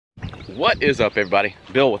What is up, everybody?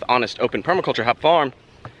 Bill with Honest Open Permaculture Hop Farm.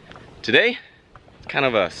 Today, it's kind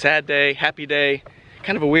of a sad day, happy day,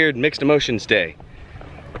 kind of a weird mixed emotions day.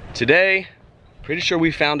 Today, pretty sure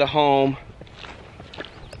we found a home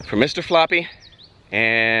for Mr. Floppy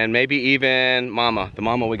and maybe even Mama, the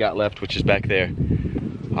Mama we got left, which is back there.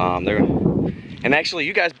 And actually,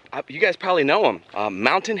 you guys probably know them.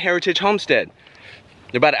 Mountain Heritage Homestead.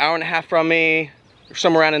 They're about an hour and a half from me, or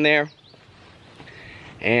somewhere around in there.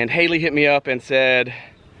 And Haley hit me up and said,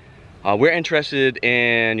 we're interested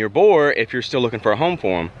in your boar if you're still looking for a home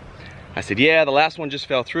for him. I said, yeah, the last one just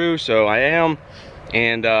fell through, so I am.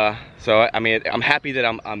 And so, I mean, I'm happy that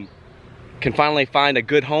I can finally find a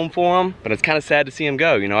good home for him, but it's kind of sad to see him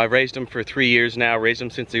go. You know, I've raised him for 3 years now, raised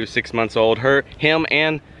him since he was 6 months old. Him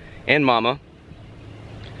and Mama.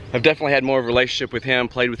 I've definitely had more of a relationship with him,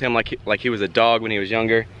 played with him like he was a dog when he was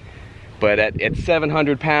younger. But at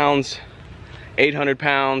 700 pounds, 800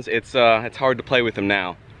 pounds, it's hard to play with him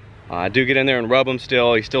now. I do get in there and rub him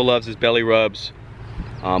still. He still loves his belly rubs.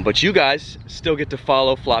 But you guys still get to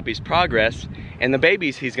follow Floppy's progress and the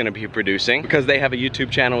babies he's gonna be producing, because they have a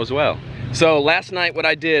YouTube channel as well. So last night what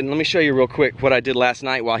I did, let me show you real quick what I did last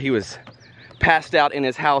night while he was passed out in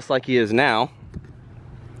his house like he is now.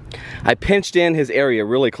 I pinched in his area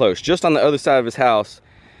really close. Just on the other side of his house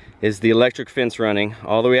is the electric fence running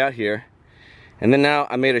all the way out here. And then now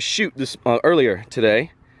I made a chute this earlier today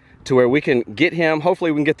to where we can get him. Hopefully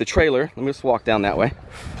we can get the trailer. Let me just walk down that way.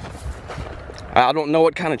 I don't know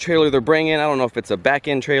what kind of trailer they're bringing. I don't know if it's a back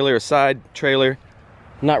end trailer or side trailer.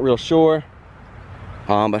 I'm not real sure.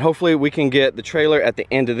 But hopefully we can get the trailer at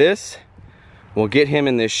the end of this. We'll get him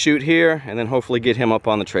in this chute here and then hopefully get him up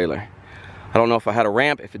on the trailer. I don't know if I had a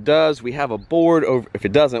ramp. If it does, we have a board over. If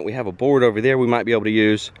it doesn't, we have a board over there we might be able to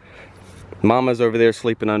use. Mama's over there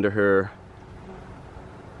sleeping under her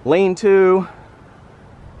lean-to,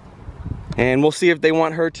 and we'll see if they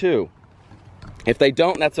want her too. If they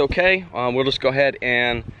don't, that's okay. We'll just go ahead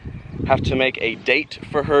and have to make a date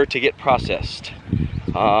for her to get processed,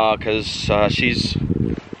 because she's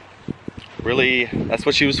really, that's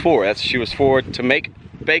what she was for. She was for to make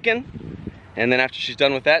bacon, and then after she's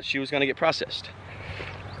done with that, she was going to get processed.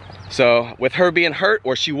 So with her being hurt,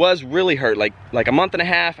 or she was really hurt, like a month and a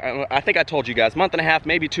half, I think I told you guys, month and a half,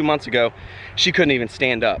 maybe 2 months ago, she couldn't even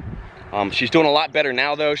stand up. She's doing a lot better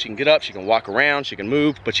now though. She can get up, she can walk around, she can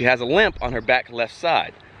move, but she has a limp on her back left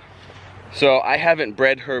side. So I haven't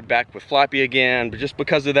bred her back with Floppy again, but just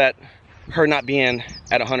because of that, her not being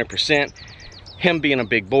at 100%, him being a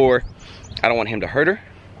big boar, I don't want him to hurt her.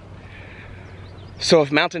 So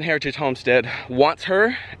if Mountain Heritage Homestead wants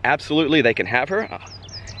her, absolutely they can have her.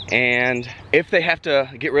 And if they have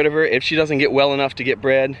to get rid of her, if she doesn't get well enough to get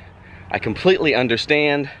bred, I completely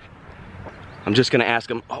understand. I'm just gonna ask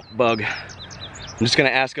them, oh, bug. I'm just gonna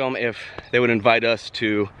ask them if they would invite us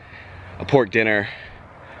to a pork dinner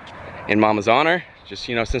in Mama's honor. Just,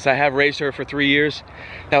 you know, since I have raised her for 3 years,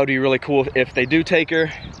 that would be really cool if they do take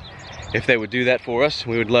her, if they would do that for us.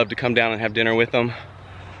 We would love to come down and have dinner with them.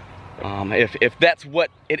 If that's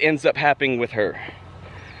what it ends up happening with her.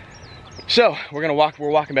 So we're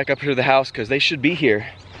walking back up here to the house because they should be here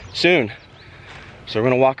soon. So we're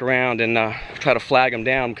gonna walk around and try to flag them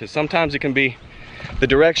down, because sometimes it can be the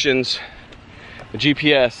directions, the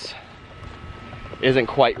GPS isn't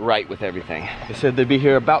quite right with everything. They said they'd be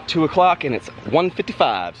here about 2 o'clock and it's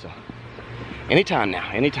 1:55, so anytime now,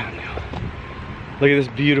 anytime now. Look at this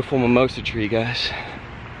beautiful mimosa tree, guys.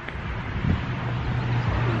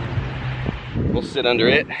 We'll sit under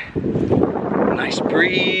it. Nice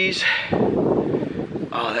breeze.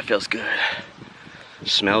 Oh, that feels good.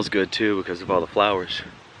 Smells good too because of all the flowers.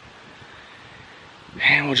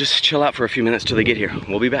 And we'll just chill out for a few minutes till they get here.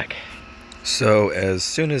 We'll be back. So as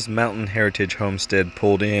soon as Mountain Heritage Homestead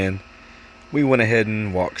pulled in, we went ahead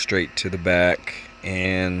and walked straight to the back,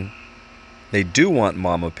 and they do want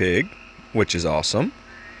Mama Pig, which is awesome.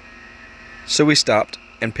 So we stopped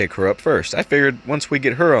and picked her up first. I figured once we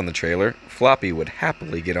get her on the trailer, Floppy would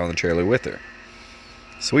happily get on the trailer with her.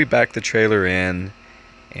 So we backed the trailer in,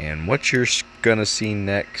 and what you're gonna see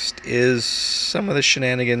next is some of the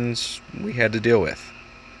shenanigans we had to deal with.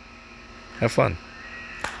 Have fun.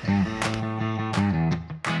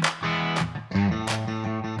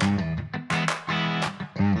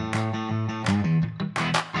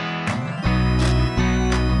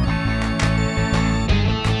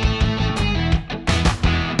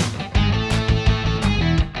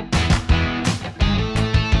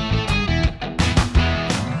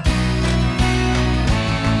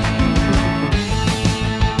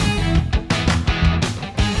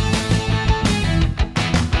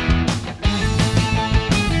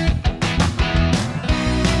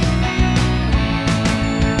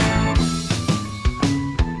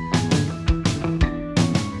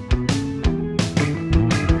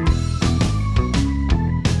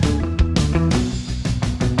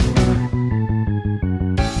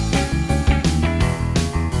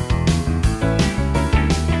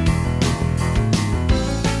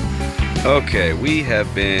 Okay, we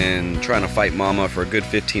have been trying to fight Mama for a good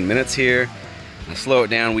 15 minutes here. Now slow it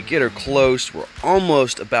down, we get her close, we're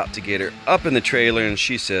almost about to get her up in the trailer and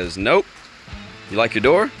she says, nope. You like your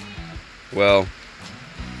door? Well,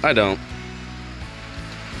 I don't.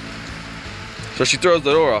 So she throws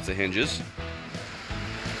the door off the hinges.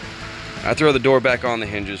 I throw the door back on the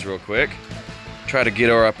hinges real quick, try to get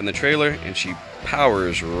her up in the trailer, and she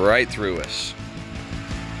powers right through us.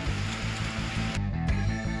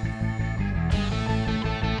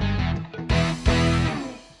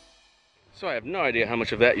 So I have no idea how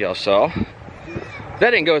much of that y'all saw. That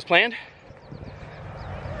didn't go as planned.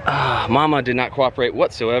 Mama did not cooperate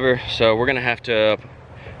whatsoever, so we're gonna have to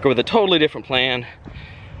go with a totally different plan,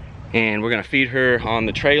 and we're gonna feed her on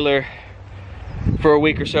the trailer for a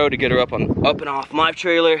week or so to get her up and off my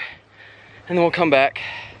trailer, and then we'll come back,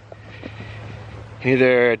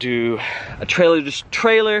 either do a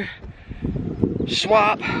trailer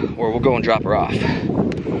swap, or we'll go and drop her off.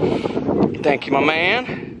 Thank you, my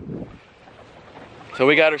man. So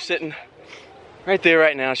we got her sitting right there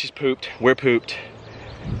right now. She's pooped. We're pooped.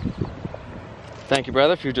 Thank you,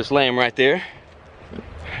 brother, if you're just laying right there.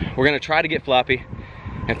 We're gonna try to get Floppy.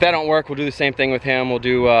 If that don't work, we'll do the same thing with him. We'll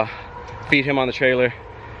do feed him on the trailer,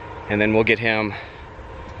 and then we'll get him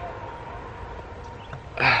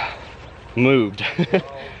moved.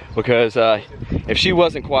 Because if she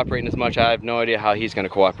wasn't cooperating as much, I have no idea how he's gonna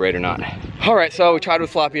cooperate or not. All right, so we tried with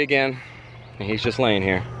Floppy again, and he's just laying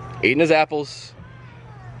here, eating his apples,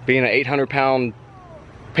 being an 800-pound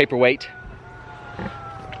paperweight.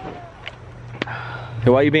 Hey,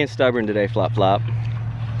 why are you being stubborn today, Flop Flop?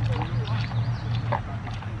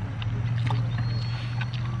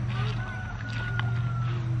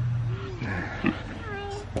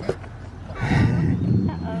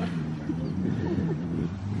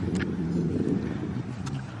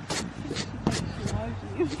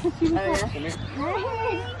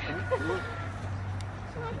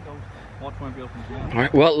 All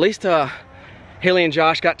right, well, at least Haley and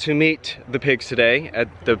Josh got to meet the pigs today at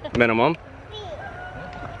the minimum.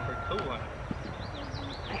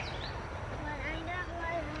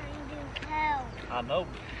 I know.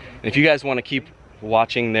 If you guys want to keep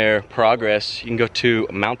watching their progress, you can go to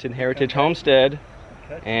Mountain Heritage Homestead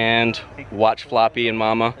and watch Floppy and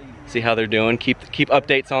Mama, see how they're doing, keep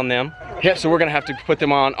updates on them. Yeah, so we're gonna have to put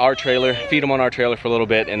them on our trailer, feed them on our trailer for a little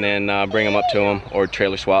bit, and then bring them up to them, or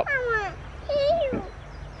trailer swap.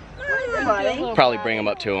 Probably bring them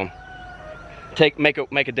up to them. Make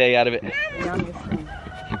a day out of it.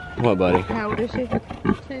 What, buddy? How old is she?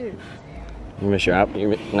 2. You miss your app?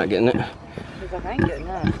 You're not getting it? He's like, I ain't getting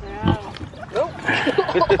that.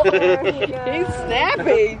 He's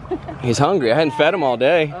snappy. He's hungry. I hadn't fed him all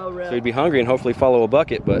day. Oh, really? So he'd be hungry and hopefully follow a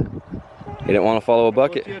bucket, but he didn't want to follow a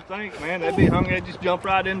bucket. What you'd think, man? They'd be hungry. They'd just jump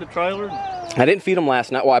right in the trailer. I didn't feed him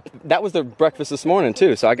last night. Well, that was their breakfast this morning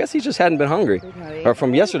too, so I guess he just hadn't been hungry. Or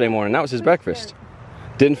from yesterday morning, that was his breakfast.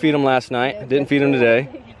 Didn't feed him last night, didn't feed him today.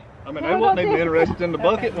 I mean, they wasn't even interested in the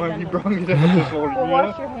bucket when you brought it up this morning, you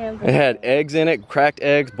Wash know? your hands. It had eggs in it, cracked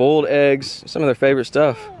eggs, boiled eggs, some of their favorite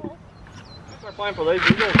stuff. That's our plan for these.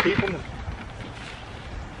 We're going to keep them and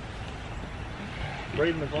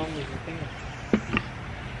breed them as long as we can.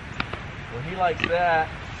 Well, he likes that.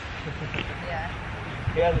 Yeah.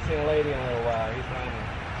 He hasn't seen a lady in a little while. He's fine.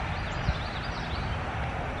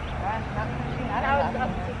 I was about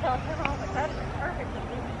to tell him, I was like, that's perfect.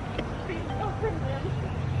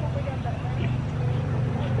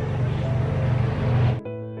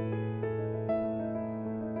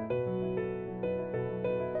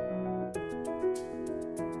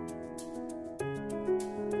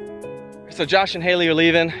 So Josh and Haley are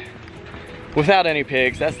leaving without any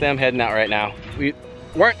pigs. That's them heading out right now. We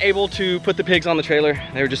weren't able to put the pigs on the trailer.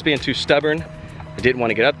 They were just being too stubborn. They didn't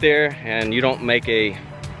want to get up there, and you don't make a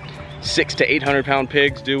 600 to 800 pound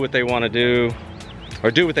pigs do what they want to do, or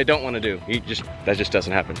do what they don't want to do. That just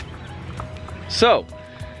doesn't happen. So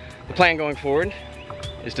the plan going forward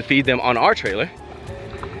is to feed them on our trailer,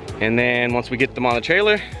 and then once we get them on the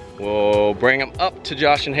trailer, we'll bring them up to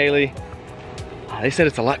Josh and Haley. They said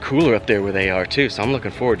it's a lot cooler up there where they are too, so I'm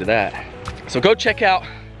looking forward to that. So go check out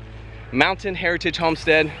Mountain Heritage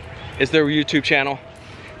Homestead is their YouTube channel.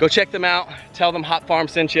 Go check them out, tell them Hot Farm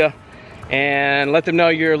sent you, and let them know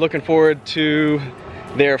you're looking forward to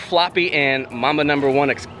their Floppy and Mama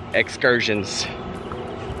 #1 excursions.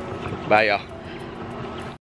 Bye, y'all.